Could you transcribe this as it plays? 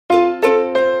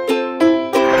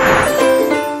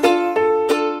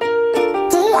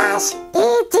días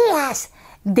y días.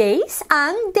 Days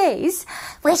and days.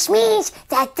 Which means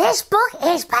that this book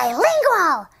is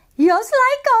bilingual. Just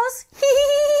like us.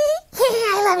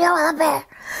 I love you, Willa Bear.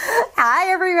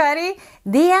 Hi, everybody.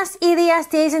 Días y días,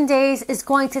 days and days is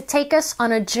going to take us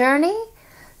on a journey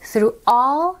through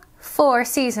all 4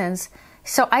 seasons.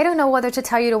 So I don't know whether to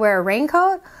tell you to wear a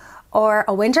raincoat or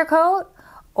a winter coat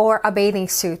or a bathing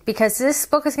suit because this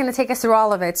book is going to take us through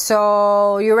all of it.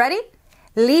 So you ready?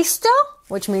 Listo,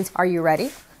 which means are you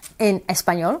ready in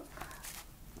Español?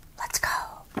 Let's go.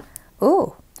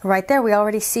 Ooh, right there we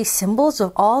already see symbols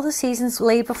of all the seasons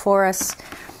laid before us.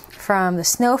 From the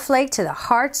snowflake to the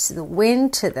hearts to the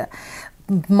wind to the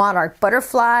monarch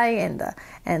butterfly and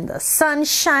the sun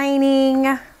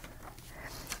shining.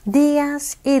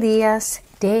 Días y días,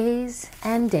 days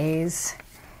and days.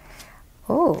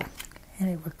 Oh,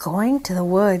 and we're going to the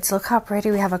woods. Look how pretty.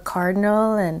 We have a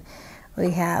cardinal and we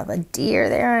have a deer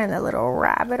there and a little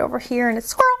rabbit over here and a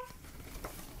squirrel.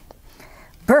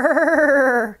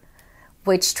 Brrr,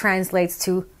 which translates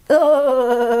to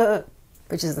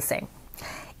which is the same.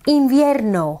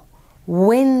 Invierno,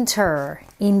 winter.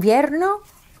 Invierno,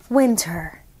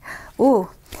 winter. Ooh.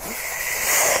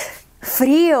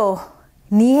 Frío,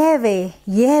 nieve,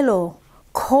 hielo,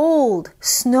 cold,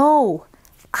 snow,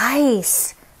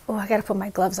 ice. Oh, I gotta put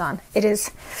my gloves on. These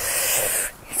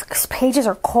pages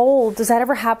are cold. Does that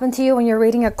ever happen to you when you're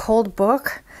reading a cold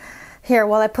book? Here,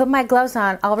 while I put my gloves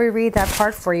on, I'll reread that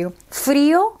part for you.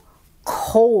 Frío,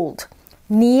 cold.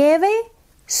 Nieve,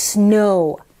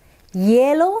 snow.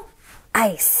 Hielo,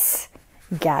 ice.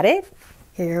 Got it?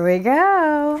 Here we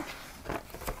go.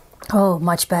 Oh,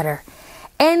 much better.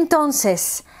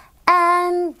 Entonces,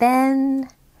 and then,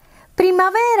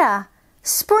 primavera,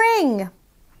 spring.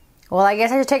 Well, I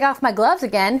guess I should take off my gloves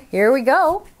again. Here we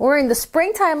go. We're in the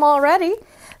springtime already.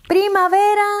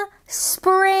 Primavera,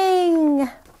 spring.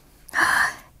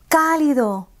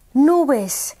 Cálido,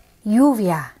 nubes,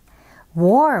 lluvia.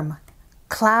 Warm,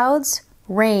 clouds,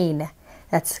 rain.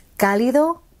 That's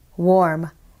cálido,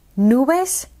 warm.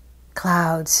 Nubes,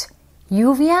 clouds.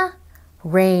 Lluvia,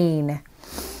 rain.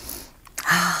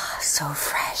 Ah, so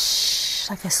fresh,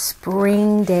 like a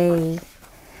spring day.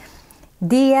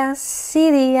 Días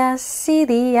y días y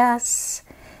días,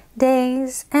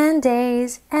 days and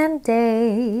days and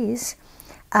days.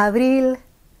 Abril,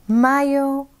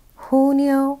 mayo,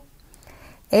 junio,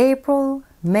 April,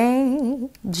 May,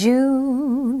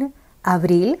 June.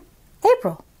 Abril,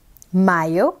 April.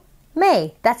 Mayo,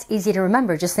 May. That's easy to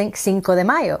remember. Just think Cinco de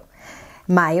Mayo.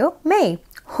 Mayo, May.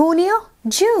 Junio,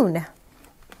 June.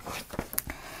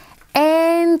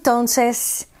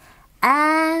 Entonces,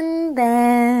 and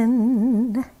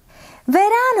then,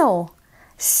 verano,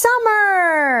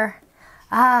 summer.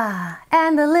 Ah,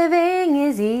 and the living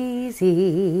is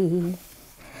easy.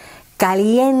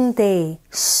 Caliente,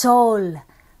 sol,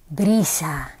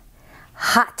 brisa.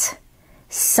 Hot,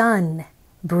 sun,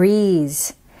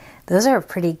 breeze. Those are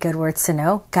pretty good words to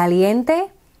know. Caliente,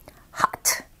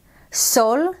 hot.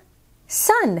 Sol,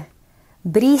 sun.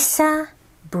 Brisa,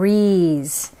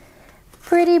 breeze.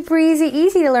 Pretty breezy,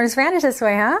 easy to learn Spanish this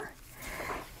way, huh?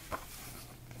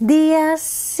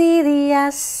 Días y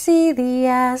días y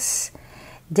días.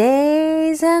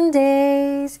 Days and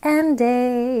days and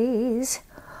days.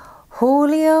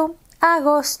 Julio,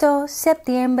 agosto,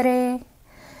 septiembre.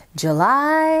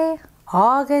 July,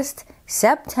 August,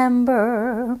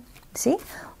 September. See?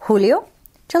 Julio,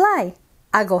 July.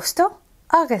 Agosto,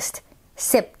 August.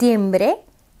 Septiembre,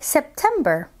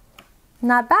 September.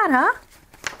 Not bad, huh?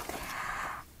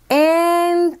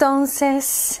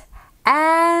 Entonces,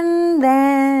 and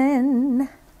then,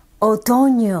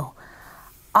 otoño,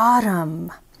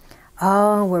 autumn.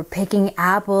 Oh, we're picking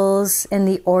apples in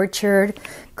the orchard.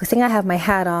 Good thing I have my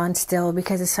hat on still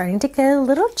because it's starting to get a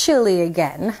little chilly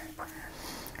again.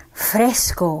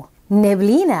 Fresco,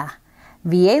 neblina,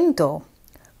 viento,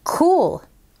 cool,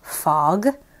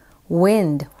 fog,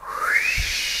 wind.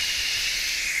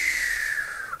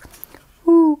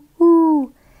 Ooh,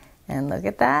 ooh. And look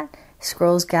at that.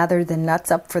 Squirrels gathered the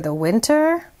nuts up for the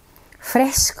winter.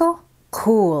 Fresco,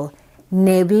 cool,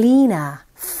 neblina,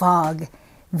 fog,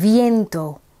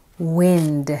 viento,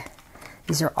 wind.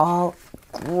 These are all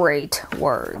great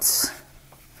words.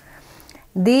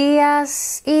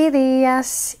 Días y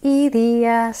días y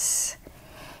días.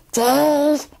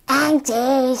 Days and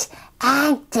days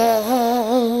and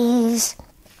days.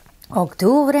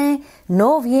 Octubre,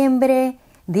 noviembre,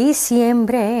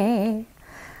 diciembre.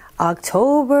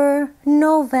 October,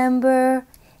 November,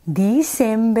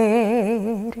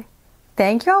 December.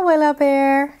 Thank you, Abuela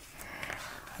Bear.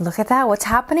 Look at that. What's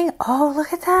happening? Oh,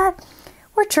 look at that.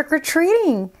 We're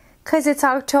trick-or-treating because it's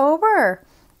October.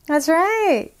 That's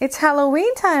right. It's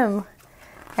Halloween time.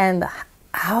 And the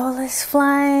owl is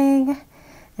flying.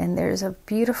 And there's a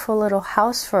beautiful little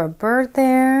house for a bird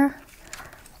there.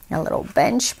 A little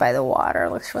bench by the water.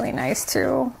 Looks really nice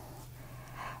too.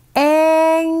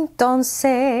 Entonces,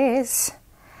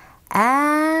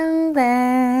 and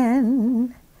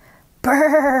then,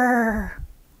 brr,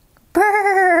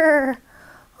 brr.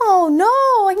 Oh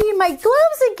no, I need my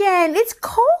gloves again. It's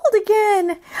cold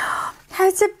again.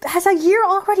 Has a year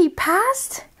already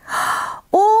passed?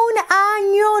 Un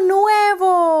año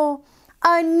nuevo,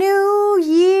 a new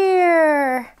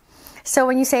year. So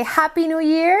when you say Happy New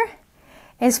Year,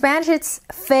 in Spanish it's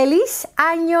Feliz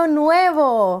Año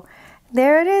Nuevo.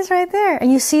 There it is right there.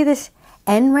 And you see this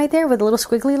N right there with a little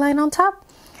squiggly line on top?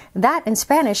 That in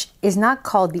Spanish is not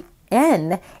called the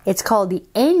N, it's called the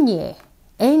ñ.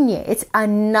 Ñ. It's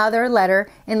another letter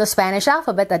in the Spanish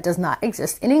alphabet that does not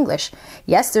exist in English.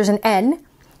 Yes, there's an N,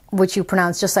 which you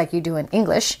pronounce just like you do in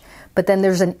English, but then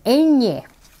there's an ñ.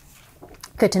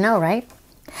 Good to know, right?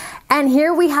 And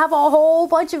here we have a whole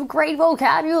bunch of great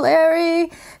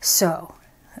vocabulary. So,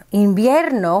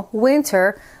 invierno,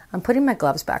 winter. I'm putting my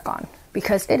gloves back on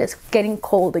because it is getting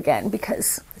cold again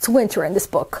because it's winter in this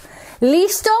book.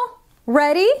 Listo?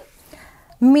 Ready?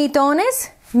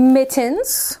 Mitones,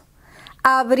 mittens.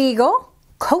 Abrigo,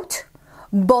 coat.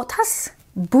 Botas,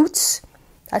 boots.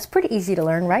 That's pretty easy to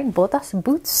learn, right? Botas,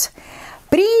 boots.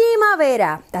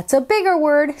 Primavera, that's a bigger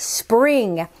word.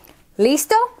 Spring.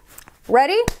 Listo?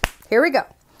 Ready? Here we go.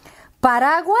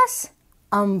 Paraguas,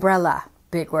 umbrella.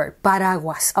 Big word.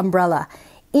 Paraguas, umbrella.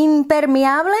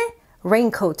 Impermeable,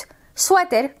 raincoat.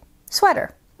 Suéter,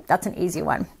 sweater. That's an easy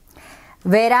one.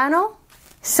 Verano,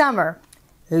 summer.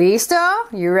 Listo?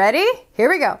 You ready? Here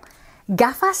we go.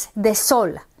 Gafas de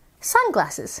sol,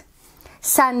 sunglasses.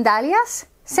 Sandalias,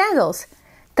 sandals.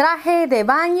 Traje de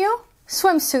baño,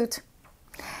 swimsuit.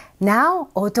 Now,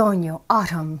 otoño,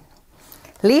 autumn.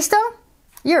 Listo?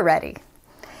 You're ready.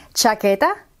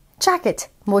 Chaqueta, jacket.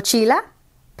 Mochila,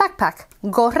 backpack.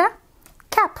 Gorra,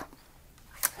 cap.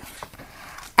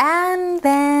 And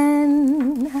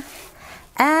then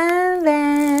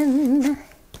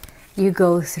you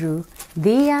go through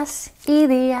días y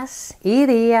días y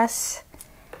días.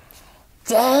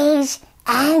 Days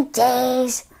and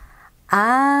days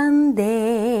And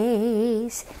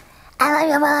days. I love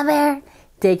you, Mama Bear.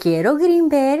 Te quiero, Green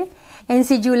Bear. And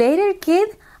see you later,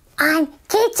 kid. On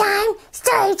KidTime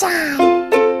StoryTime.